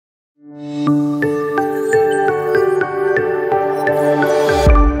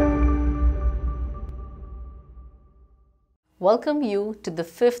welcome you to the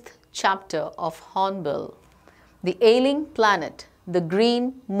 5th chapter of Hornbill, The Ailing Planet, The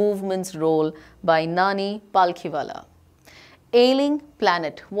Green Movement's Role by Nani Palkhiwala. Ailing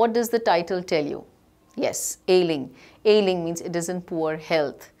Planet, what does the title tell you? Yes, ailing. Ailing means it is in poor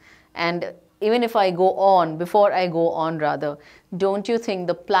health. And even if I go on, before I go on rather, don't you think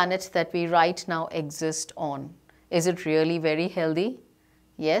the planet that we right now exist on, is it really very healthy?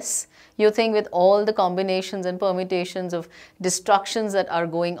 Yes, you think with all the combinations and permutations of destructions that are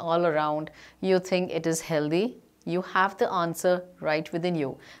going all around, you think it is healthy? You have the answer right within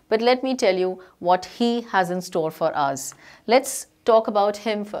you. But let me tell you what he has in store for us. Let's talk about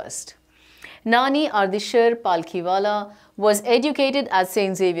him first. Nani Ardeshir Palkhiwala was educated at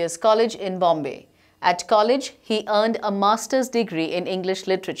St. Xavier's College in Bombay. At college, he earned a master's degree in English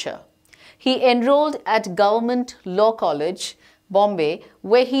literature. He enrolled at Government Law College, Bombay,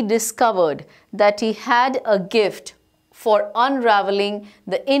 where he discovered that he had a gift for unraveling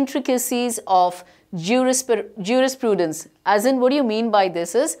the intricacies of jurisprudence. As in, what do you mean by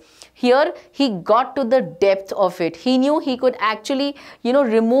this is, here he got to the depth of it. He knew he could actually,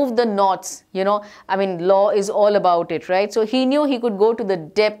 remove the knots, law is all about it, right? So he knew he could go to the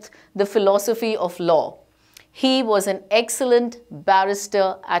depth, the philosophy of law. He was an excellent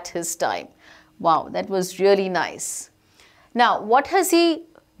barrister at his time. Wow, that was really nice. Now, what has he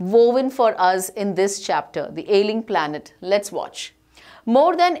woven for us in this chapter, The Ailing Planet? Let's watch.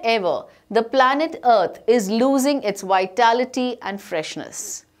 More than ever, the planet Earth is losing its vitality and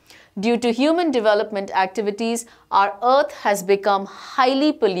freshness. Due to human development activities, our Earth has become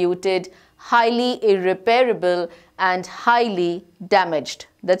highly polluted, highly irreparable, and highly damaged.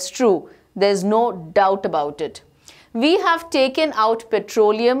 That's true. There's no doubt about it. We have taken out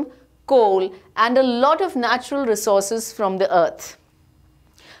petroleum, coal, and a lot of natural resources from the Earth.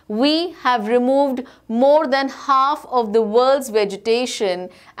 We have removed more than half of the world's vegetation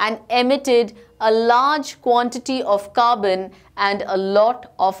and emitted a large quantity of carbon and a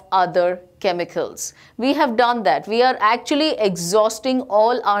lot of other chemicals. We have done that. We are actually exhausting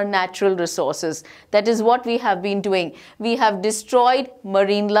all our natural resources. That is what we have been doing. We have destroyed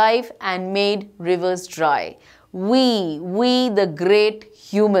marine life and made rivers dry. We the great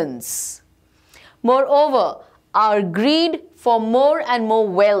humans. Moreover, our greed for more and more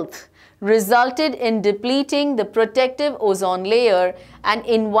wealth resulted in depleting the protective ozone layer and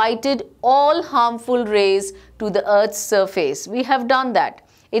invited all harmful rays to the Earth's surface. We have done that.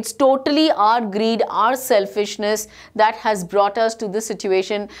 It's totally our greed, our selfishness that has brought us to the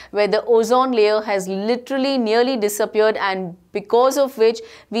situation where the ozone layer has literally nearly disappeared, and because of which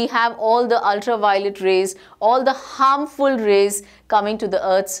we have all the ultraviolet rays, all the harmful rays coming to the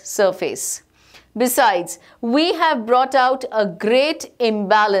Earth's surface. Besides, we have brought out a great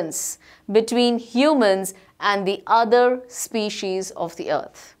imbalance between humans and the other species of the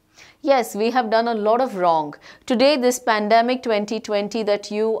Earth. Yes, we have done a lot of wrong. Today, this pandemic 2020 that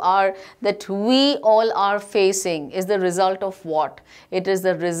we all are facing is the result of what? It is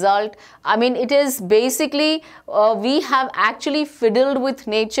the result, it is basically, we have actually fiddled with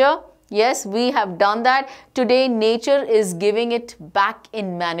nature. Yes, we have done that. Today, nature is giving it back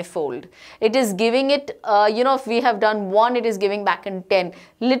in manifold. It is giving it, if we have done one, it is giving back in 10.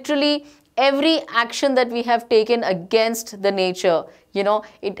 Literally, every action that we have taken against the nature,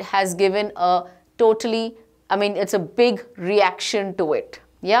 it has given a totally, it's a big reaction to it.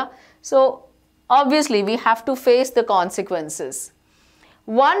 Yeah. So, obviously, we have to face the consequences.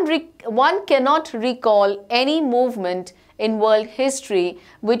 One cannot recall any movement in world history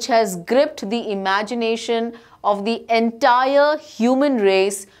which has gripped the imagination of the entire human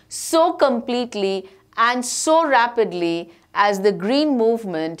race so completely and so rapidly as the Green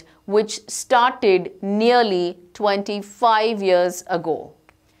Movement, which started nearly 25 years ago.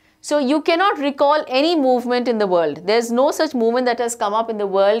 So you cannot recall any movement in the world. There's no such movement that has come up in the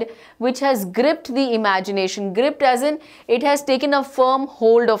world which has gripped the imagination. Gripped as in it has taken a firm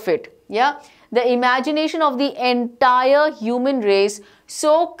hold of it. Yeah. The imagination of the entire human race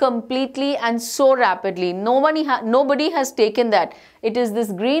so completely and so rapidly. Nobody has taken that. It is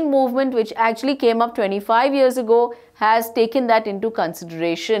this Green Movement which actually came up 25 years ago has taken that into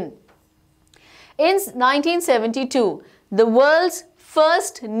consideration. In 1972, the world's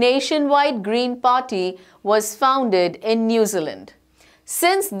first nationwide Green Party was founded in New Zealand.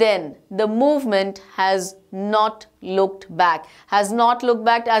 Since then, the movement has not looked back. Has not looked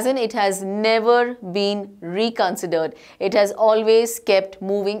back as in it has never been reconsidered. It has always kept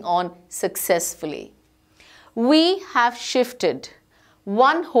moving on successfully. We have shifted,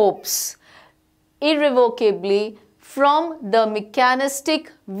 one hopes, irrevocably from the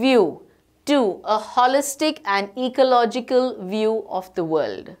mechanistic view 2. A holistic and ecological view of the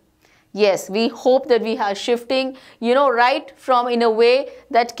world. Yes, we hope that we are shifting, right from in a way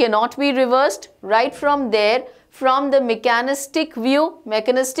that cannot be reversed, right from there, from the mechanistic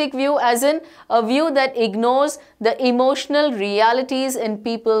view as in a view that ignores the emotional realities in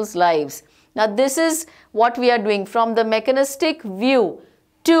people's lives. Now this is what we are doing, from the mechanistic view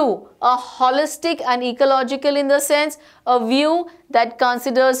to a holistic and ecological, in the sense a view that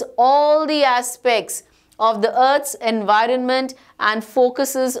considers all the aspects of the Earth's environment and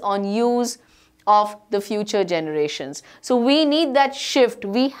focuses on use of the future generations. So we need that shift.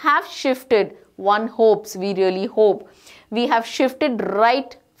 We have shifted, one hopes, we really hope, we have shifted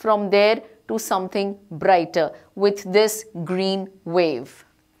right from there to something brighter with this green wave.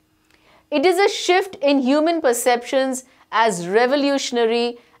 It is a shift in human perceptions as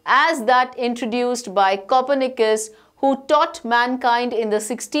revolutionary as that introduced by Copernicus, who taught mankind in the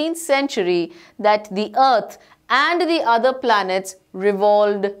 16th century that the Earth and the other planets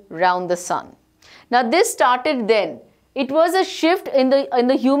revolved round the sun. Now this started then. It was a shift in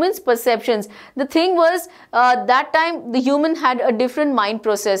the human's perceptions. The thing was, that time the human had a different mind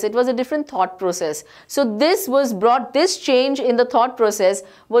process. It was a different thought process. So this change in the thought process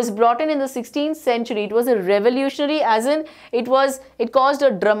was brought in the 16th century. It was a revolutionary, as in it caused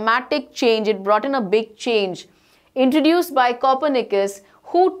a dramatic change. It brought in a big change, introduced by Copernicus,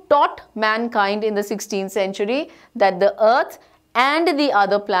 who taught mankind in the 16th century that the Earth and the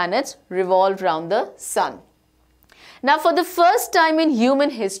other planets revolved around the sun. Now, for the first time in human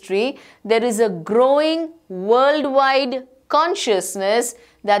history, there is a growing worldwide consciousness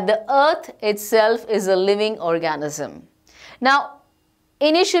that the Earth itself is a living organism. Now,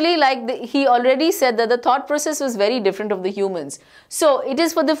 initially, he already said that the thought process was very different of the humans. So, it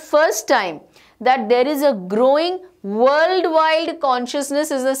is for the first time that there is a growing worldwide consciousness,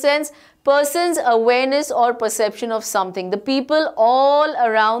 in the sense person's awareness or perception of something. The people all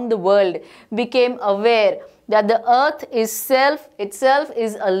around the world became aware that the Earth itself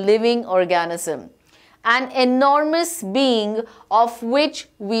is a living organism, an enormous being of which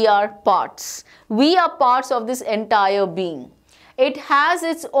we are parts. We are parts of this entire being. It has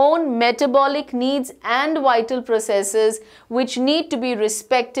its own metabolic needs and vital processes which need to be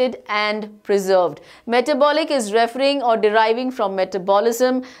respected and preserved. Metabolic is referring or deriving from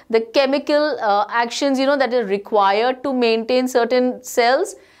metabolism, the chemical actions that are required to maintain certain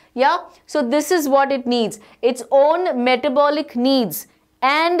cells. Yeah, so this is what it needs, its own metabolic needs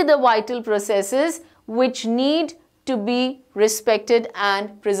and the vital processes which need to be respected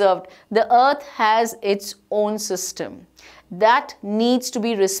and preserved. The Earth has its own system that needs to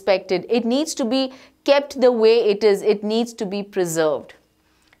be respected. It needs to be kept the way it is. It needs to be preserved.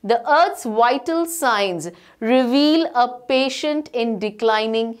 The Earth's vital signs reveal a patient in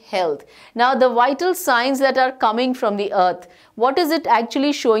declining health. Now, the vital signs that are coming from the Earth, what is it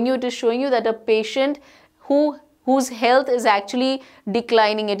actually showing you? It is showing you that a patient whose health is actually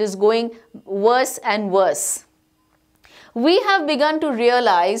declining. It is going worse and worse. We have begun to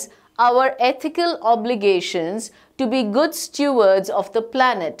realize our ethical obligations to be good stewards of the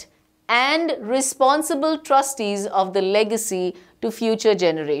planet and responsible trustees of the legacy to future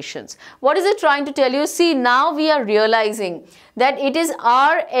generations. What is it trying to tell you? See, now we are realizing that it is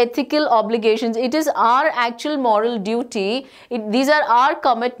our ethical obligations, it is our actual moral duty, these are our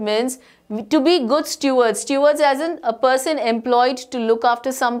commitments to be good stewards. Stewards as in a person employed to look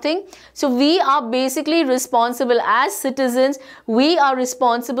after something. So we are basically responsible as citizens. We are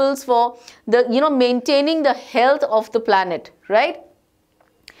responsible for the maintaining the health of the planet, right?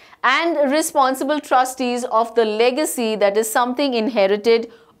 And responsible trustees of the legacy, that is something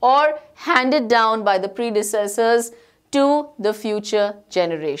inherited or handed down by the predecessors to the future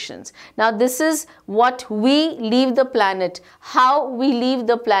generations. Now this is what we leave the planet, how we leave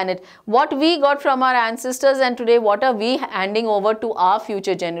the planet, what we got from our ancestors, and today what are we handing over to our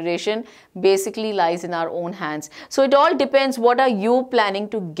future generation basically lies in our own hands. So it all depends, what are you planning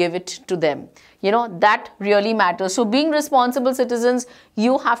to give it to them? That really matters. So being responsible citizens,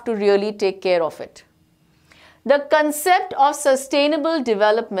 you have to really take care of it. The concept of sustainable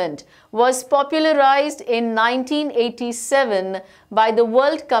development was popularized in 1987 by the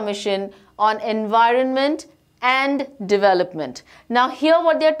World Commission on Environment and Development. Now here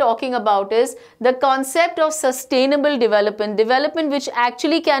what they are talking about is the concept of sustainable development which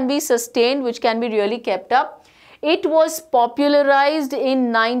actually can be sustained, which can be really kept up. It was popularized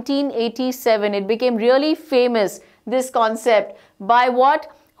in 1987. It became really famous, this concept, by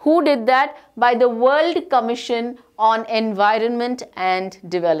what? Who did that? By the World Commission on Environment and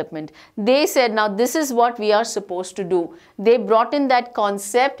Development. They said, now this is what we are supposed to do. They brought in that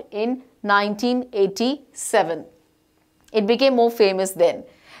concept in 1987. It became more famous then.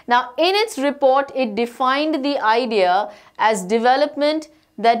 Now, in its report, it defined the idea as development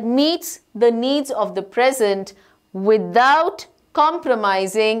that meets the needs of the present without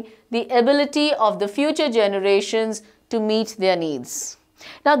compromising the ability of the future generations to meet their needs.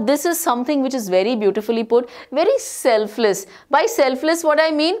 Now, this is something which is very beautifully put, very selfless. By selfless, what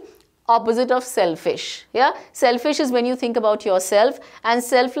I mean? Opposite of selfish. Yeah, selfish is when you think about yourself, and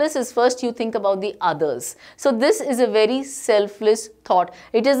selfless is first you think about the others. So this is a very selfless thought.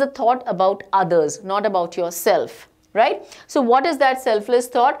 It is a thought about others, not about yourself, right? So what is that selfless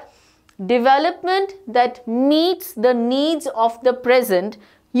thought? Development that meets the needs of the present.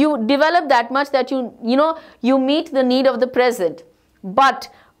 You develop that much that you meet the need of the present, but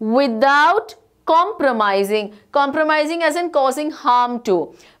without compromising as in causing harm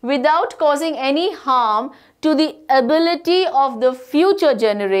to, without causing any harm to the ability of the future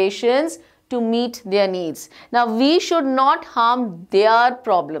generations to meet their needs. Now, we should not harm their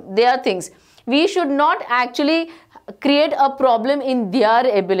things. We should not actually create a problem in their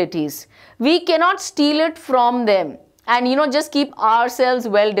abilities. We cannot steal it from them and just keep ourselves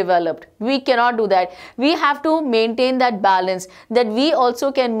well developed. We cannot do that. We have to maintain that balance, that we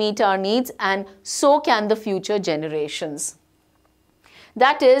also can meet our needs and so can the future generations.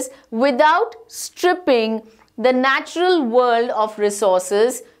 That is, without stripping the natural world of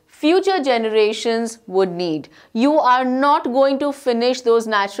resources future generations would need. You are not going to finish those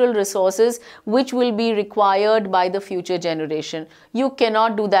natural resources which will be required by the future generation. You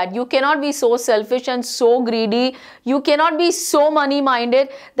cannot do that. You cannot be so selfish and so greedy. You cannot be so money-minded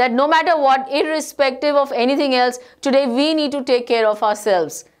that no matter what, irrespective of anything else, today we need to take care of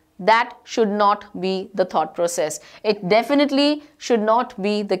ourselves. That should not be the thought process. It definitely should not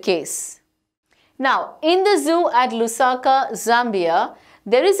be the case. Now, in the zoo at Lusaka, Zambia,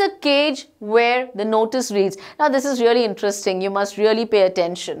 there is a cage where the notice reads. Now, this is really interesting. You must really pay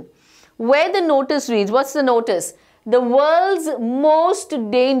attention. Where the notice reads, what's the notice? The world's most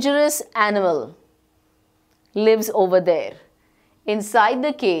dangerous animal lives over there. Inside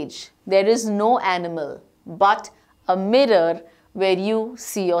the cage, there is no animal, but a mirror where you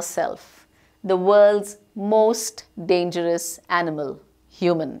see yourself. The world's most dangerous animal,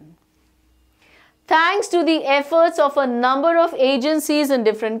 human. Thanks to the efforts of a number of agencies in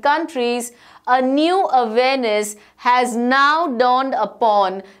different countries, a new awareness has now dawned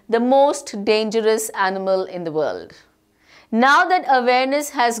upon the most dangerous animal in the world. Now that awareness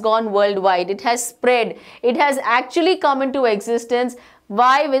has gone worldwide, it has spread, it has actually come into existence.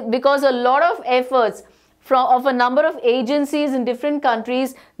 Why? Because a lot of efforts of a number of agencies in different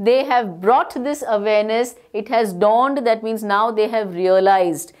countries, they have brought this awareness. It has dawned, that means now they have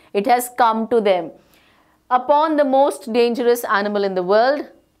realized, it has come to them. Upon the most dangerous animal in the world,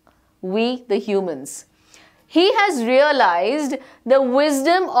 we the humans. He has realized the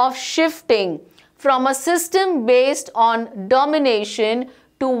wisdom of shifting from a system based on domination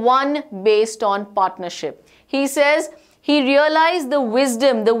to one based on partnership. He says he realized the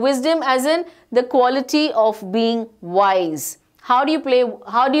wisdom as in the quality of being wise. How do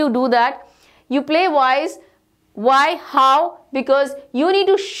you do that? You play wise. Why? How? Because you need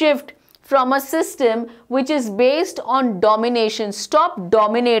to shift from a system which is based on domination. Stop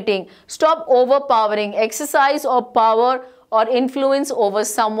dominating, stop overpowering, exercise or power or influence over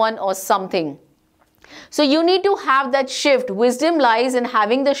someone or something. So you need to have that shift. Wisdom lies in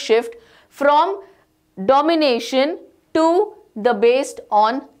having the shift from domination to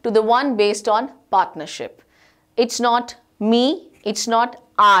the one based on partnership. It's not me, it's not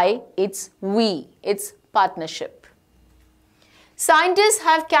I, it's we, it's partnership. Scientists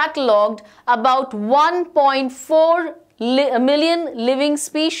have catalogued about 1.4 million living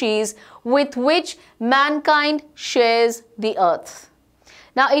species with which mankind shares the earth.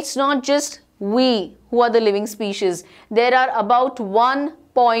 Now, it's not just we who are the living species. There are about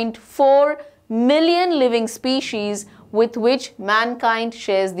 1.4 million living species with which mankind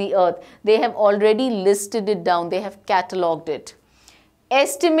shares the earth. They have already listed it down. They have catalogued it.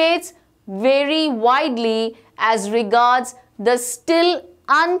 Estimates vary widely as regards the still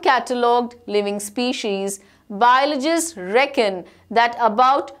uncatalogued living species. Biologists reckon that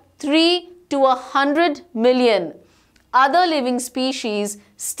about 3 to 100 million other living species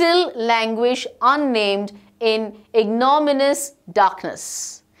still languish unnamed in ignominious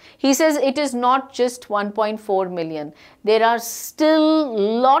darkness. He says it is not just 1.4 million. There are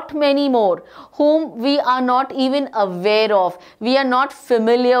still lot many more whom we are not even aware of. We are not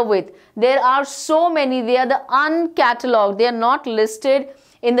familiar with. There are so many. They are the uncatalogued. They are not listed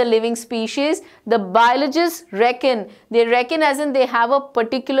in the living species. The biologists reckon, as in they have a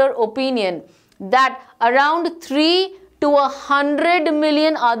particular opinion, that around 3 to 100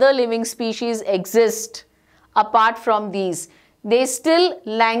 million other living species exist apart from these. They still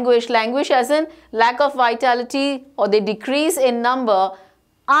languish as in lack of vitality, or they decrease in number,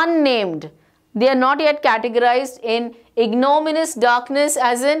 unnamed. They are not yet categorized in ignominious darkness,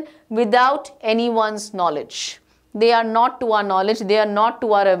 as in without anyone's knowledge. They are not to our knowledge, they are not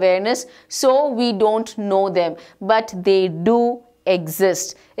to our awareness, so we don't know them, but they do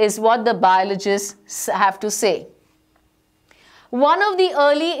exist, is what the biologists have to say. One of the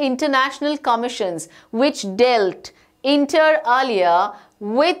early international commissions which dealt inter alia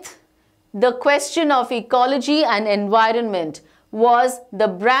with the question of ecology and environment was the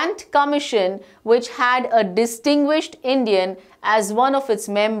Brandt Commission, which had a distinguished Indian as one of its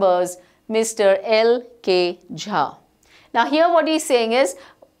members, Mr. L.K. Jha. Now here what he is saying is,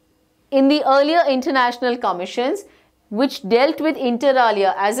 in the earlier international commissions which dealt with inter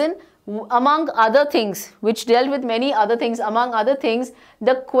alia, as in among other things, which dealt with many other things, among other things,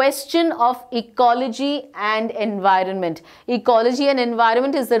 the question of ecology and environment. Ecology and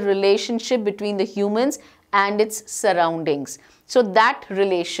environment is the relationship between the humans and its surroundings. So that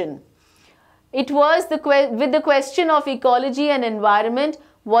relation. It was with the question of ecology and environment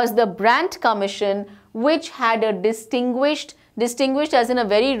was the Brandt Commission, which had a distinguished as in a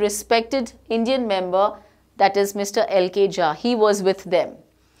very respected Indian member, that is Mr. L.K. Jha. He was with them.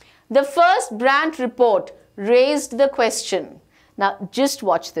 The first Brandt report raised the question. Now just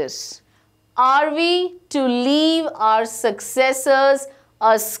watch this. Are we to leave our successors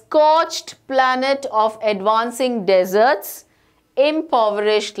a scorched planet of advancing deserts,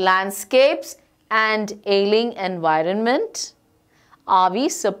 impoverished landscapes and ailing environment? Are we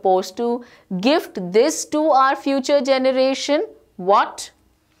supposed to gift this to our future generation? What?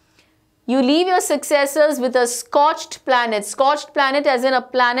 You leave your successors with a scorched planet as in a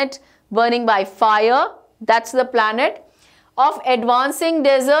planet burning by fire, that's the planet, of advancing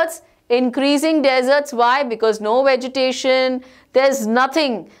deserts, increasing deserts. Why? Because no vegetation, there's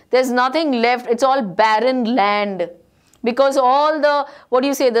nothing left, it's all barren land. Because all the,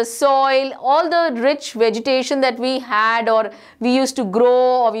 the soil, all the rich vegetation that we had or we used to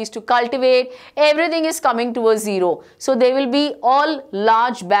grow or we used to cultivate, everything is coming to a zero. So there will be all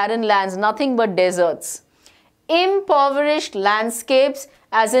large barren lands, nothing but deserts. Impoverished landscapes,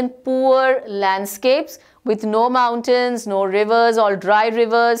 as in poor landscapes with no mountains, no rivers, all dry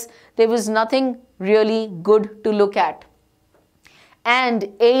rivers. There was nothing really good to look at.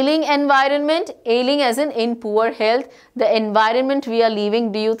 And ailing environment, ailing as in poor health. The environment we are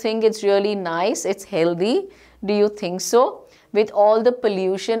leaving, do you think it's really nice? It's healthy? Do you think so? With all the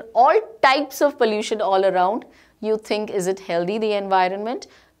pollution, all types of pollution all around, you think, is it healthy, the environment?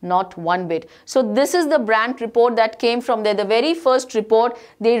 Not one bit. So this is the Brandt report that came from there. The very first report,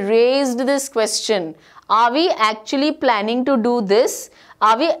 they raised this question. Are we actually planning to do this?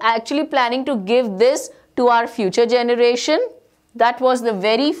 Are we actually planning to give this to our future generation? That was the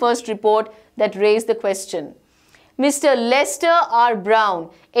very first report that raised the question. Mr. Lester R. Brown,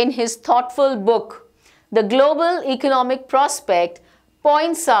 in his thoughtful book, The Global Economic Prospect,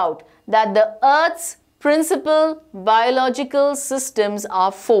 points out that the Earth's principal biological systems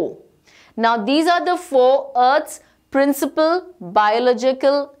are 4. Now, these are the 4 Earth's principal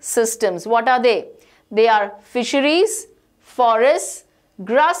biological systems. What are they? They are fisheries, forests,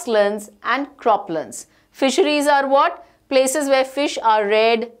 grasslands and croplands. Fisheries are what? Places where fish are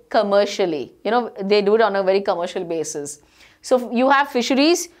reared commercially. They do it on a very commercial basis. So you have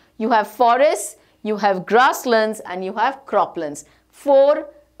fisheries, you have forests, you have grasslands and you have croplands. 4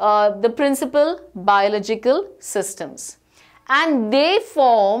 the principal biological systems. And they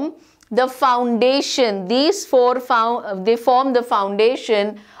form the foundation, these 4 they form the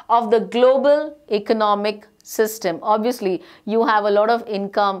foundation of the global economic system. Obviously, you have a lot of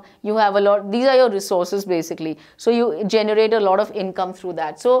income, you have these are your resources basically. So you generate a lot of income through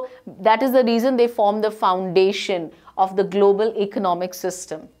that. So that is the reason they form the foundation of the global economic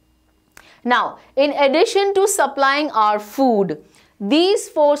system. Now, in addition to supplying our food, these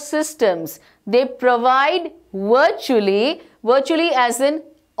 4 systems, they provide virtually as in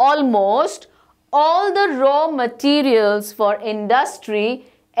almost all the raw materials for industry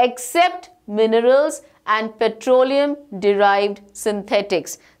except minerals and petroleum derived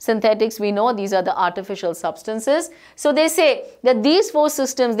synthetics. Synthetics, we know these are the artificial substances. So they say that these 4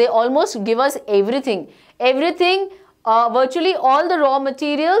 systems, they almost give us everything, virtually all the raw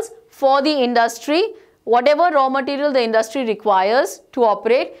materials for the industry. Whatever raw material the industry requires to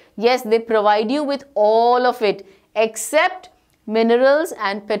operate, yes, they provide you with all of it except minerals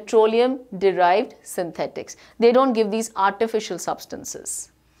and petroleum derived synthetics. They don't give these artificial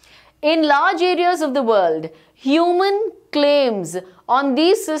substances. In large areas of the world, human claims on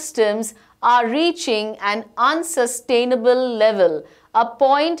these systems are reaching an unsustainable level, a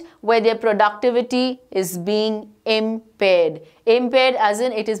point where their productivity is being impaired. Impaired as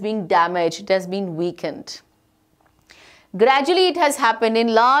in it is being damaged, it has been weakened. Gradually it has happened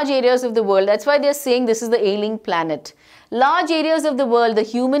in large areas of the world. That's why they're saying this is the ailing planet. Large areas of the world, the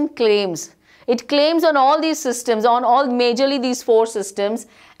human claims, it claims on all these systems, on all majorly these 4 systems,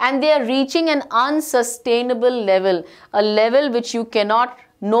 and they are reaching an unsustainable level, a level which you cannot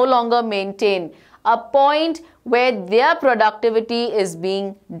no longer maintain, a point where their productivity is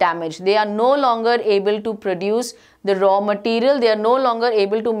being damaged. They are no longer able to produce the raw material. They are no longer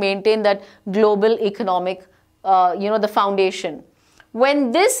able to maintain that global economic, the foundation.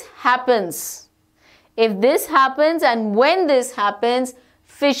 When this happens, if this happens and when this happens,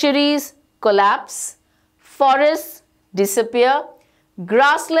 fisheries collapse, forests disappear,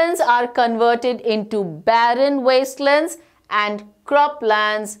 grasslands are converted into barren wastelands, and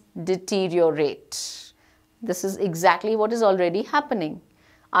croplands deteriorate. This is exactly what is already happening.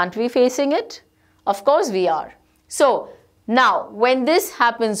 Aren't we facing it? Of course we are. So now when this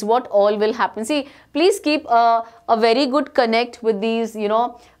happens, what all will happen? See, please keep a very good connect with these,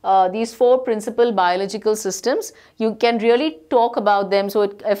 these 4 principal biological systems. You can really talk about them.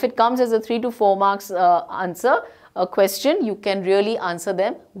 So if it comes as a 3 to 4 marks answer, a question, you can really answer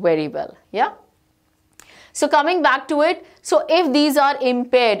them very well. Yeah. So coming back to it, so if these are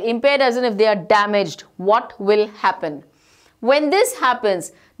impaired as in if they are damaged, what will happen? When this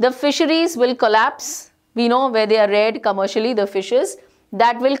happens, the fisheries will collapse. We know where they are reared commercially, the fishes,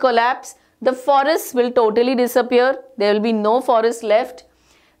 that will collapse. The forests will totally disappear. There will be no forest left.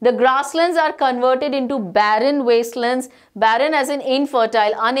 The grasslands are converted into barren wastelands, barren as in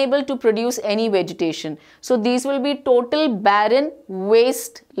infertile, unable to produce any vegetation. So these will be total barren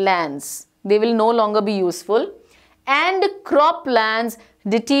wastelands. They will no longer be useful. And croplands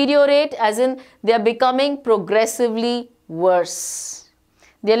deteriorate as in they are becoming progressively worse.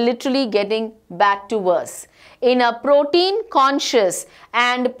 They are literally getting back to worse. In a protein conscious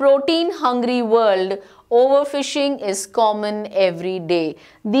and protein hungry world, overfishing is common every day.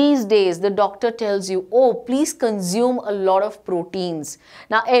 These days, the doctor tells you, oh, please consume a lot of proteins.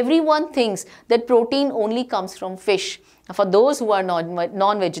 Now, everyone thinks that protein only comes from fish. For those who are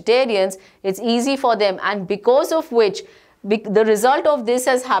non-vegetarians, it's easy for them, and because of which the result of this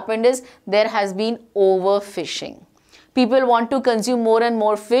has happened is there has been overfishing. People want to consume more and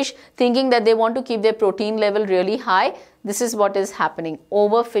more fish, thinking that they want to keep their protein level really high. This is what is happening.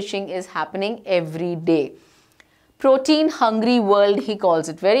 Overfishing is happening every day. Protein hungry world, he calls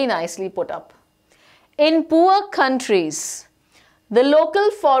it. Very nicely put up. In poor countries, the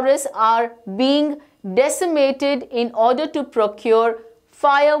local forests are being decimated in order to procure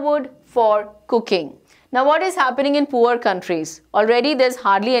firewood for cooking. Now, what is happening in poor countries? Already there's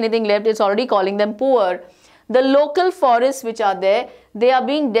hardly anything left. It's already calling them poor. The local forests which are there, they are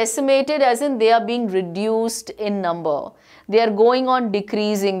being decimated as in they are being reduced in number. They are going on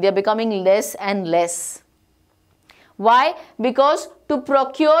decreasing. They are becoming less and less. Why? Because to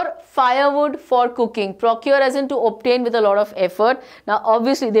procure firewood for cooking, procure as in to obtain with a lot of effort. Now,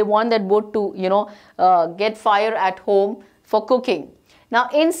 obviously, they want that wood to, get fire at home for cooking. Now,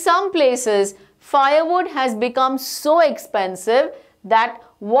 in some places, firewood has become so expensive that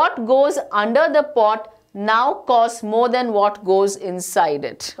what goes under the pot now costs more than what goes inside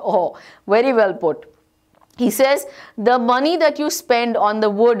it. Oh, very well put. He says the money that you spend on the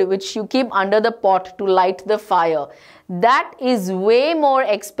wood which you keep under the pot to light the fire, that is way more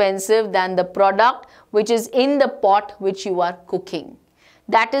expensive than the product which is in the pot which you are cooking.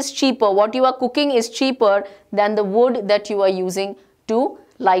 That is cheaper. What you are cooking is cheaper than the wood that you are using to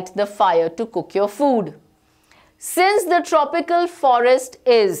light the fire to cook your food. Since the tropical forest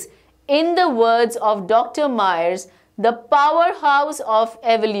is, in the words of Dr. Myers, the powerhouse of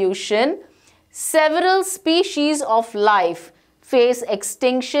evolution, several species of life face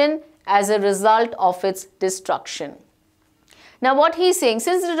extinction as a result of its destruction. Now, what he's saying,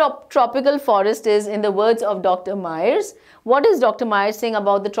 since the tropical forest is, in the words of Dr. Myers, what is Dr. Myers saying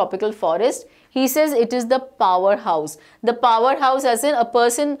about the tropical forest? He says it is the powerhouse. The powerhouse as in a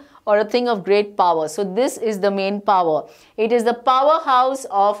person or a thing of great power. So, this is the main power. It is the powerhouse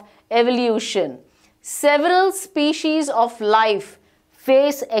of evolution. Several species of life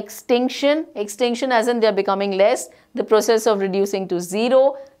face extinction. Extinction as in they are becoming less. The process of reducing to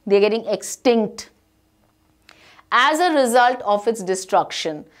zero. They are getting extinct as a result of its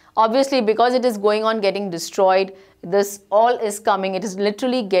destruction. Obviously, because it is going on getting destroyed, this all is coming. It is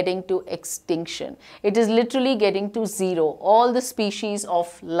literally getting to extinction. It is literally getting to zero. All the species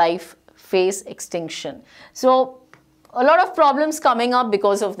of life face extinction. So, a lot of problems coming up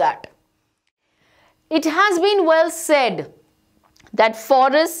because of that. It has been well said that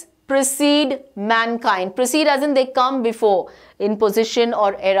forests precede mankind. Precede as in they come before in position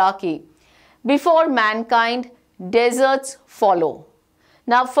or hierarchy. Before mankind, deserts follow.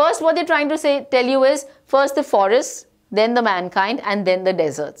 Now first what they're trying to tell you is first the forests, then the mankind, and then the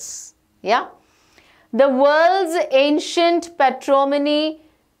deserts. Yeah. The world's ancient patrimony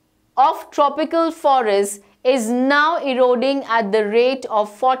of tropical forests is now eroding at the rate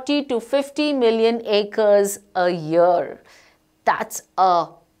of 40 to 50 million acres a year. That's a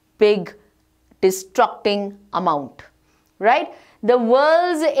big destructing amount, right? The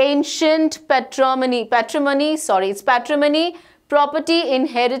world's ancient patrimony, property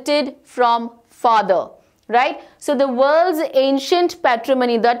inherited from father, right? So the world's ancient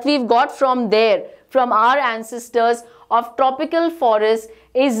patrimony that we've got from there, from our ancestors of tropical forests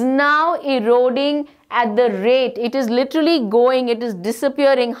is now eroding at the rate. It is literally going, it is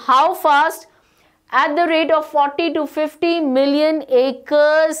disappearing. How fast? At the rate of 40 to 50 million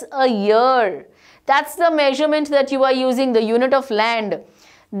acres a year. That's the measurement that you are using, the unit of land.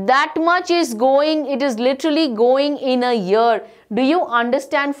 That much is going, it is literally going in a year. Do you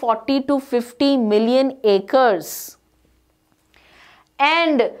understand 40 to 50 million acres?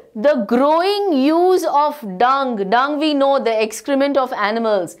 And the growing use of dung we know, the excrement of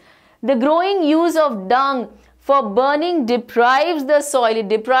animals. The growing use of dung for burning deprives the soil. It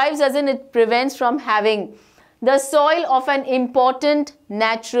deprives as in it prevents from having the soil of an important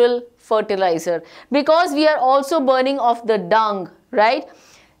natural fertilizer. Because we are also burning off the dung, right?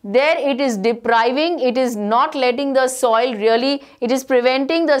 There it is depriving, it is not letting the soil really, it is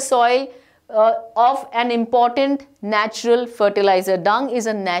preventing the soil of an important natural fertilizer. Dung is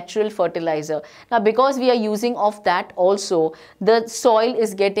a natural fertilizer. Now because we are using of that also, the soil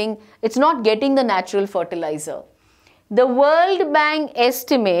is getting, it's not getting the natural fertilizer. The World Bank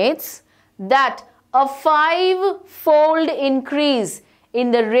estimates that a 5-fold increase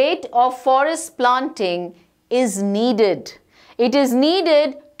in the rate of forest planting is needed. It is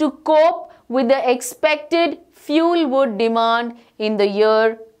needed to cope with the expected fuel wood demand in the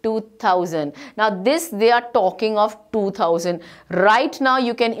year 2000. Now this they are talking of 2000. Right now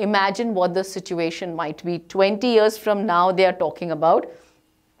you can imagine what the situation might be. 20 years from now they are talking about.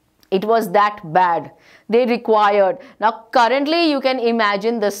 It was that bad. They required. Now currently you can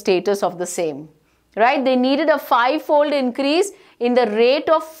imagine the status of the same. Right? They needed a 5-fold increase in the rate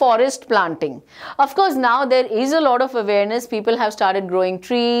of forest planting. Of course, now there is a lot of awareness. People have started growing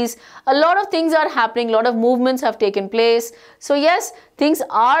trees. A lot of things are happening. A lot of movements have taken place. So yes, things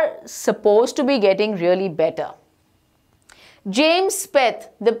are supposed to be getting really better. James Speth,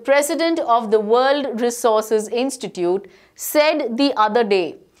 the president of the World Resources Institute, said the other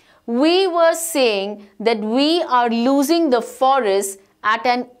day, we were saying that we are losing the forest at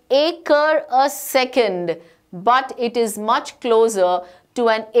an acre a second, but it is much closer to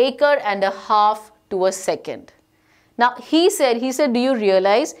an acre and a half to a second. Now he said, do you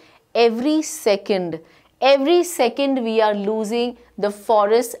realize every second we are losing the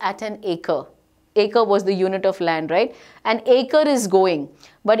forest at an acre. Acre was the unit of land, right? An acre is going,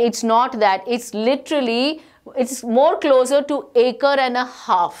 but it's not that. It's literally, it's more closer to acre and a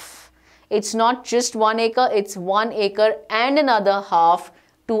half. It's not just 1 acre, it's 1 acre and another half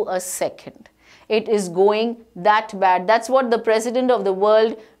to a second. It is going that bad. That's what the president of the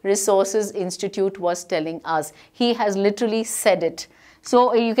World Resources Institute was telling us. He has literally said it.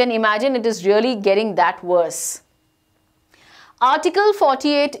 So you can imagine it is really getting that worse. Article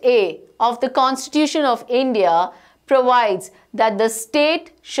 48A of the Constitution of India provides that the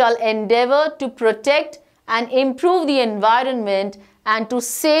state shall endeavor to protect and improve the environment and to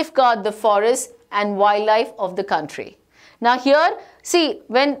safeguard the forests and wildlife of the country. Now here, see,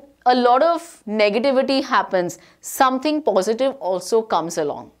 when a lot of negativity happens, something positive also comes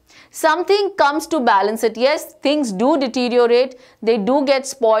along. Something comes to balance it. Yes, things do deteriorate, they do get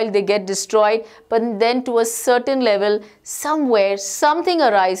spoiled, they get destroyed, but then to a certain level, somewhere, something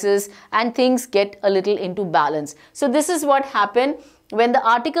arises and things get a little into balance. So this is what happened when the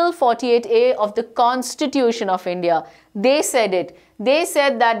Article 48A of the Constitution of India, they said it. They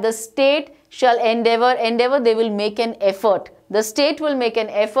said that the state shall endeavor, they will make an effort. The state will make an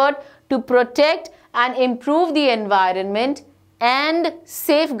effort to protect and improve the environment and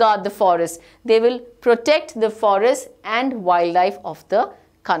safeguard the forest. They will protect the forest and wildlife of the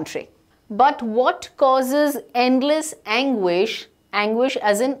country. But what causes endless anguish anguish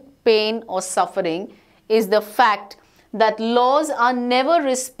as in pain or suffering, is the fact that laws are never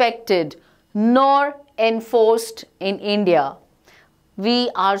respected nor enforced in India. We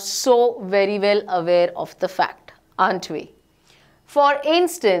are so very well aware of the fact, aren't we? For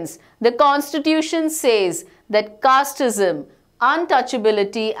instance, the Constitution says that casteism,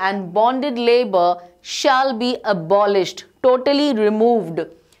 untouchability and bonded labor shall be abolished, totally removed.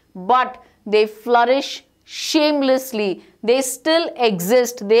 But they flourish shamelessly. They still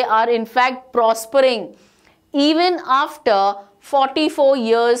exist. They are in fact prospering even after 44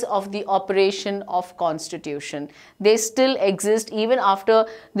 years of the operation of Constitution. They still exist even after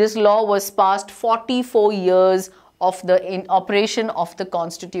this law was passed, 44 years of the operation of the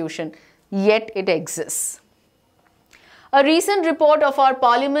Constitution, yet it exists. A recent report of our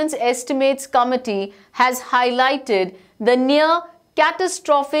Parliament's Estimates Committee has highlighted the near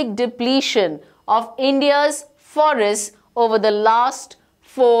catastrophic depletion of India's forests over the last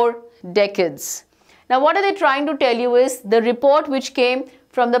 4 decades. Now, what are they trying to tell you is the report which came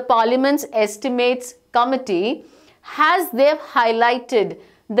from the Parliament's Estimates Committee they've highlighted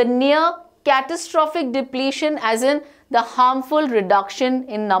the near catastrophic depletion as in the harmful reduction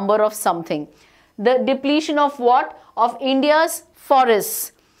in number of something. The depletion of what? Of India's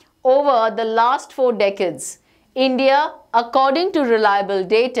forests over the last 4 decades. India, according to reliable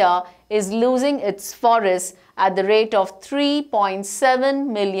data, is losing its forests at the rate of 3.7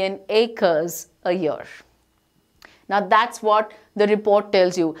 million acres a year. Now that's what the report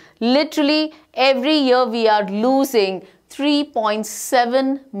tells you. Literally every year we are losing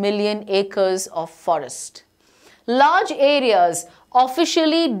 3.7 million acres of forest. Large areas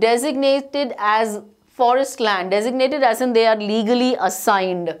officially designated as forest land, designated as in they are legally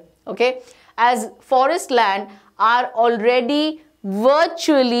assigned, okay, as forest land, are already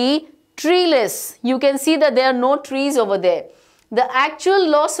virtually treeless. You can see that there are no trees over there. The actual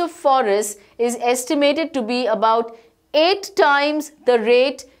loss of forest is estimated to be about 8 times the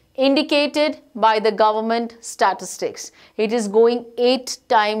rate indicated by the government statistics. It is going 8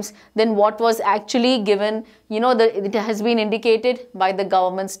 times than what was actually given, it has been indicated by the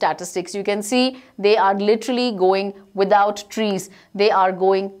government statistics. You can see they are literally going without trees. They are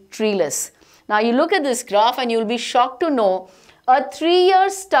going treeless. Now you look at this graph and you will be shocked to know a 3-year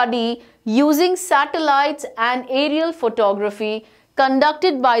study using satellites and aerial photography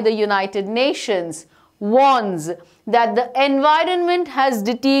conducted by the United Nations warns that the environment has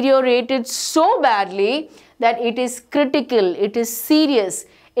deteriorated so badly that it is critical, it is serious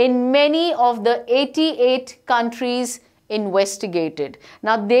in many of the 88 countries investigated.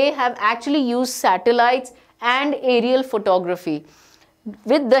 Now they have actually used satellites and aerial photography.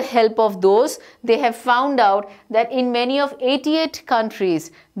 With the help of those, they have found out that in many of 88 countries,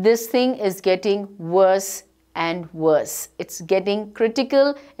 this thing is getting worse and worse. It's getting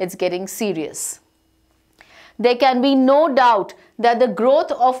critical, it's getting serious. There can be no doubt that the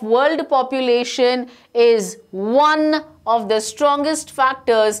growth of world population is one of the strongest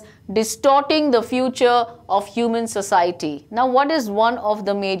factors distorting the future of human society. Now, what is one of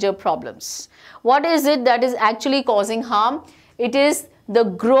the major problems? What is it that is actually causing harm? It is the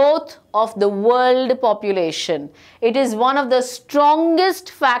growth of the world population. It is one of the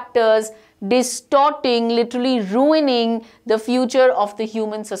strongest factors distorting, literally ruining the future of the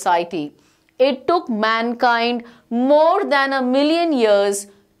human society. It took mankind more than 1 million years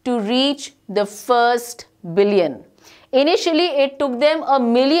to reach the first billion. Initially, it took them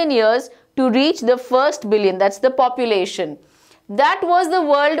 1 million years to reach the first billion. That's the population. That was the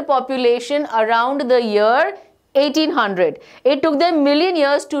world population around the year 1800. It took them 1 million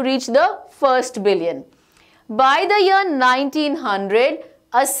years to reach the first billion. By the year 1900,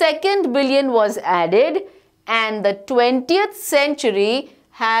 a second billion was added, and the 20th century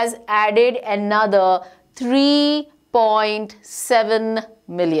has added another 3.7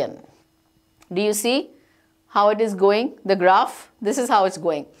 million. Do you see how it is going? The graph, this is how it's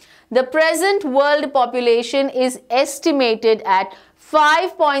going. The present world population is estimated at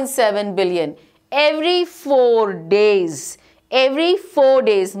 5.7 billion. Every 4 days,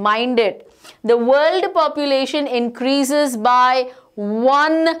 mind it, the world population increases by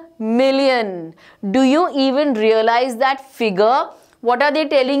 1 million. Do you even realize that figure? What are they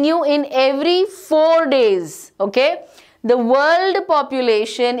telling you? In every 4 days, okay, the world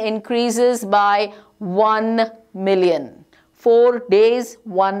population increases by 1 million. 4 days,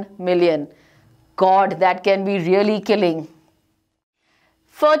 1 million. God, that can be really killing.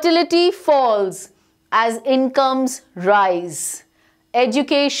 Fertility falls as incomes rise,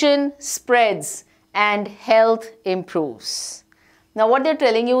 education spreads, and health improves. Now, what they're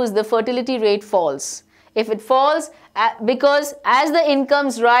telling you is the fertility rate falls. If it falls, because as the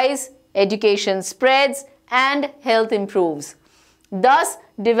incomes rise, education spreads and health improves. Thus,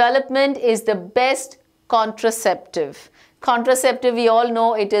 development is the best contraceptive. Contraceptive, we all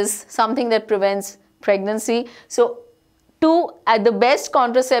know it is something that prevents pregnancy. So, the best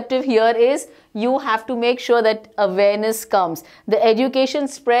contraceptive here is you have to make sure that awareness comes, the education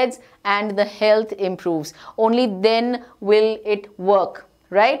spreads and the health improves. Only then will it work,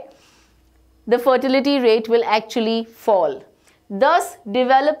 right? The fertility rate will actually fall. Thus,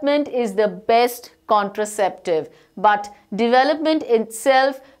 development is the best contraceptive, but development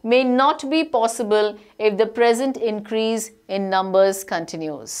itself may not be possible if the present increase in numbers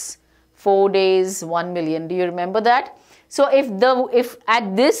continues. 4 days, 1 million. Do you remember that? So if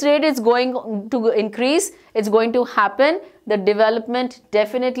at this rate it's going to increase, it's going to happen, the development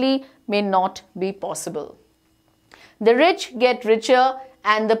definitely may not be possible. The rich get richer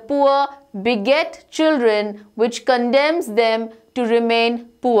and the poor beget children, which condemns them to remain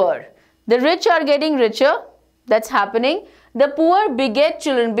poor. The rich are getting richer, that's happening. The poor beget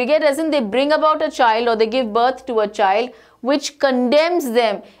children, beget as in they bring about a child or they give birth to a child, which condemns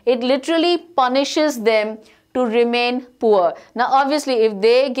them. It literally punishes them to remain poor. Now obviously if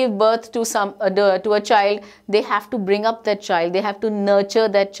they give birth to a child, they have to bring up that child, they have to nurture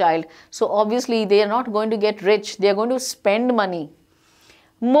that child. So obviously they are not going to get rich, they are going to spend money.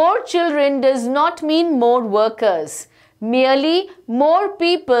 More children does not mean more workers, merely more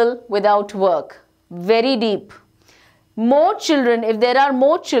people without work. Very deep. More children, if there are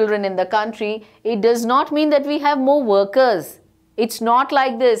more children in the country, it does not mean that we have more workers. It's not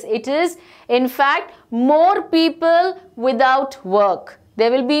like this. It is, in fact, more people without work.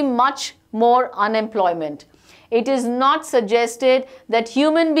 There will be much more unemployment. It is not suggested that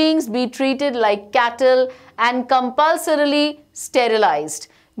human beings be treated like cattle and compulsorily sterilized.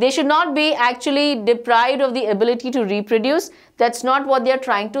 They should not be actually deprived of the ability to reproduce. That's not what they are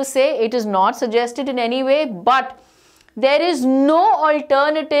trying to say. It is not suggested in any way, but there is no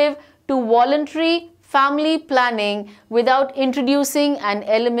alternative to voluntary family planning without introducing an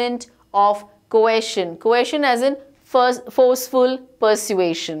element of coercion. Coercion as in forceful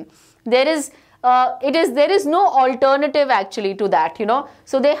persuasion. There is no alternative actually to that, you know.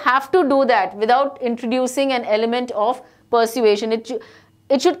 So they have to do that without introducing an element of persuasion.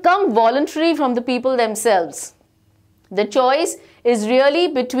 It should come voluntary from the people themselves. The choice is really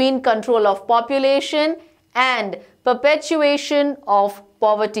between control of population and perpetuation of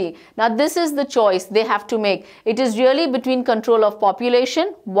poverty. Now this is the choice they have to make. It is really between control of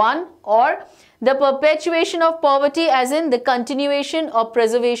population, one, or the perpetuation of poverty as in the continuation or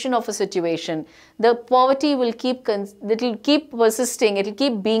preservation of a situation. The poverty will keep persisting, it will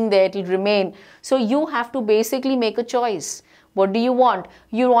keep being there, it will remain. So you have to basically make a choice. What do you want?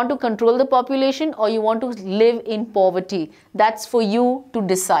 You want to control the population or you want to live in poverty? That's for you to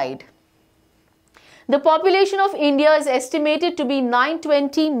decide. The population of India is estimated to be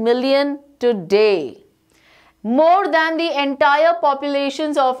 920 million today. More than the entire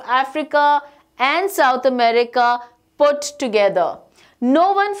populations of Africa and South America put together.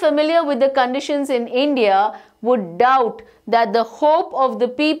 No one familiar with the conditions in India would doubt that the hope of the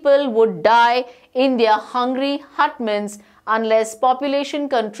people would die in their hungry hutments unless population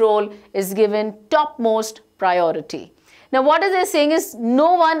control is given topmost priority. Now what is they saying is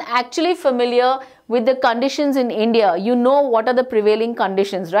no one actually familiar with the conditions in India. You know what are the prevailing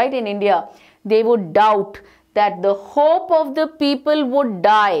conditions, right, in India. They would doubt that the hope of the people would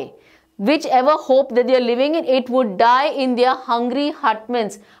die. Whichever hope that they are living in, it would die in their hungry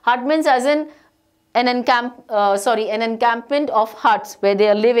hutments. Hutments as in an encampment of huts where they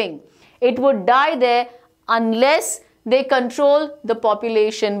are living. It would die there unless they control the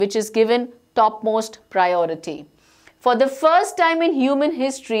population, which is given topmost priority. For the first time in human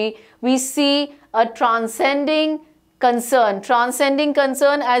history, we see a transcending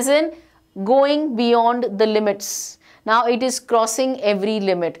concern as in going beyond the limits. Now it is crossing every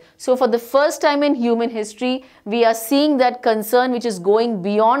limit. So for the first time in human history, we are seeing that concern which is going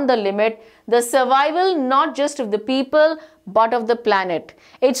beyond the limit, the survival not just of the people but of the planet.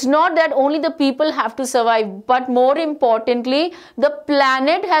 It's not that only the people have to survive, but more importantly, the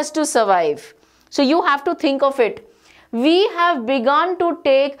planet has to survive. So you have to think of it. We have begun to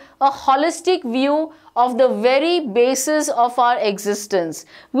take a holistic view of the very basis of our existence.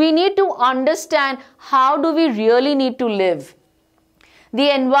 We need to understand how do we really need to live.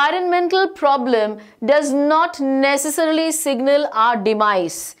 The environmental problem does not necessarily signal our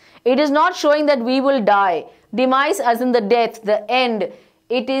demise. It is not showing that we will die. Demise as in the death, the end.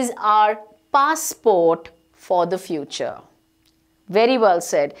 It is our passport for the future. Very well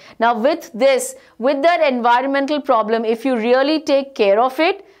said. Now with this, with that environmental problem, if you really take care of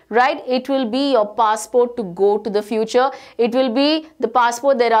it, right, it will be your passport to go to the future. It will be the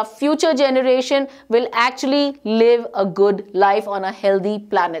passport that our future generation will actually live a good life on a healthy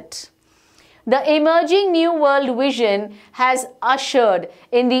planet. The emerging New World vision has ushered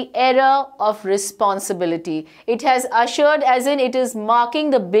in the era of responsibility. It has ushered as in it is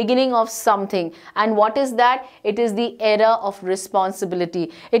marking the beginning of something. And what is that? It is the era of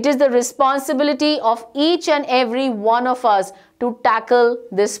responsibility. It is the responsibility of each and every one of us to tackle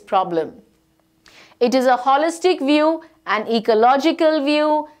this problem. It is a holistic view, an ecological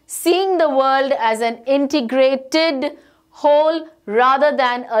view, seeing the world as an integrated whole rather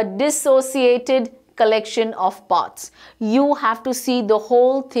than a dissociated collection of parts. You have to see the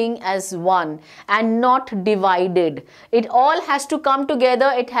whole thing as one and not divided. It all has to come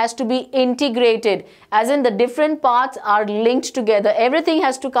together. It has to be integrated, as in the different parts are linked together. Everything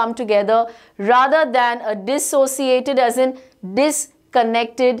has to come together rather than a dissociated, as in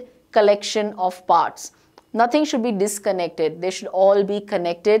disconnected collection of parts. Nothing should be disconnected. They should all be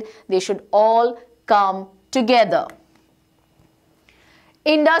connected. They should all come together.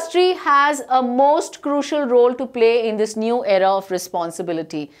 Industry has a most crucial role to play in this new era of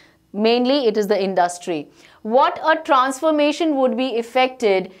responsibility. Mainly, it is the industry. What a transformation would be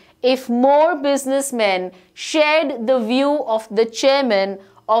effected if more businessmen shared the view of the chairman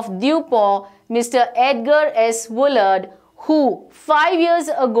of DuPont, Mr. Edgar S. Woolard, who 5 years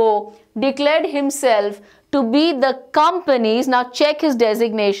ago declared himself to be the company's, now check his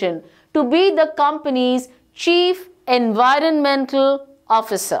designation, to be the company's chief environmental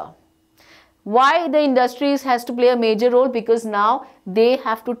officer. Why the industries has to play a major role? Because now they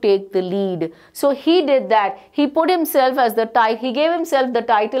have to take the lead. So he did that. He put himself as the title, he gave himself the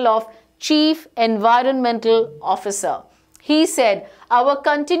title of Chief Environmental Officer. He said, our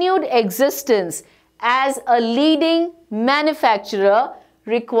continued existence as a leading manufacturer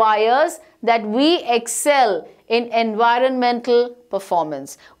requires that we excel in environmental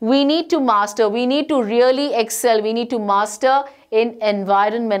performance. We need to master, we need to really excel, we need to master in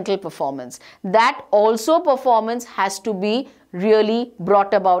environmental performance. That also performance has to be really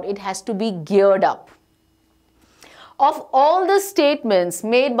brought about. It has to be geared up. Of all the statements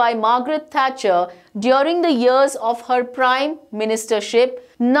made by Margaret Thatcher during the years of her prime ministership,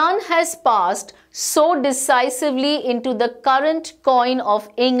 none has passed so decisively into the current coin of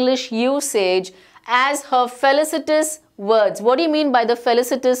English usage as her felicitous words. What do you mean by the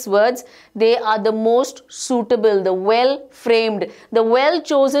felicitous words? They are the most suitable, the well-framed, the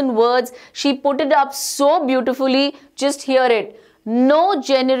well-chosen words. She put it up so beautifully. Just hear it. No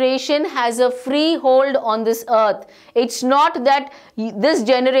generation has a free hold on this earth. It's not that this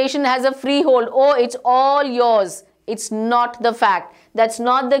generation has a free hold. Oh, it's all yours. It's not the fact. That's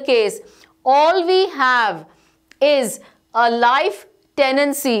not the case. All we have is a life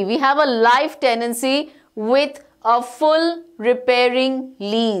tenancy. We have a life tenancy with a full repairing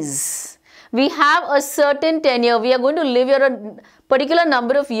lease. We have a certain tenure. We are going to live here a particular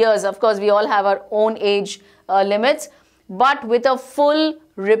number of years. Of course, we all have our own age limits, but with a full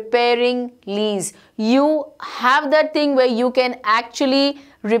repairing lease. You have that thing where you can actually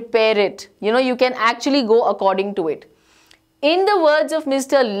repair it. You know, you can actually go according to it. In the words of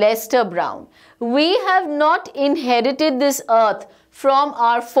Mr. Lester Brown, we have not inherited this earth from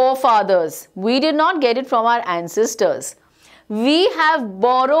our forefathers. We did not get it from our ancestors. We have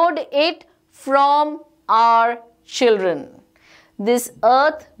borrowed it from our children. This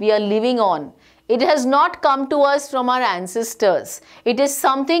earth we are living on, it has not come to us from our ancestors. It is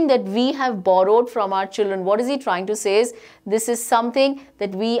something that we have borrowed from our children. What is he trying to say is, this is something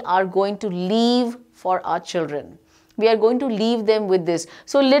that we are going to leave for our children. We are going to leave them with this.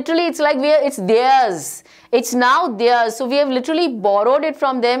 So literally it's like it's theirs. It's now theirs. So we have literally borrowed it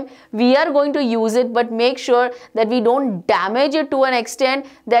from them. We are going to use it, but make sure that we don't damage it to an extent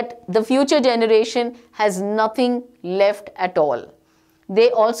that the future generation has nothing left at all.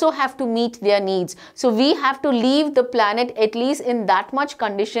 They also have to meet their needs. So we have to leave the planet at least in that much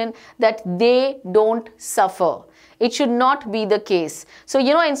condition that they don't suffer. It should not be the case. So,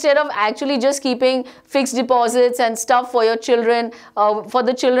 you know, instead of actually just keeping fixed deposits and stuff for your children, for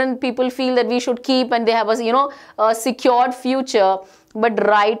the children, people feel that we should keep and they have a, you know, a secured future. But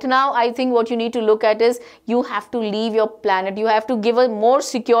right now, I think what you need to look at is you have to leave your planet. You have to give a more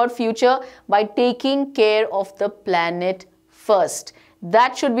secured future by taking care of the planet first.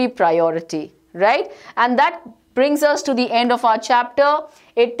 That should be priority, right? And that brings us to the end of our chapter.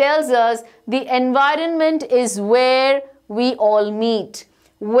 It tells us the environment is where we all meet,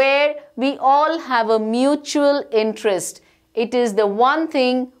 where we all have a mutual interest It is the one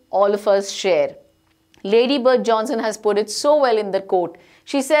thing all of us share. Lady Bird Johnson has put it so well in the quote.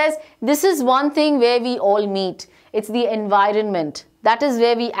 She says, this is one thing where we all meet. It's the environment. That is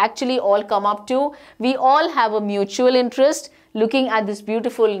where we actually all come up to. We all have a mutual interest looking at this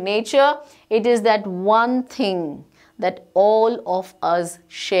beautiful nature. It is that one thing that all of us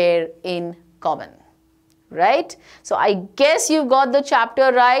share in common, right? So I guess you got the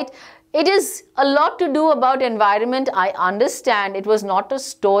chapter right. It is a lot to do about environment. I understand it was not a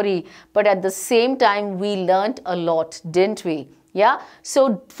story, but at the same time, we learnt a lot, didn't we? Yeah.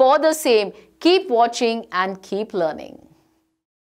 So for the same, keep watching and keep learning.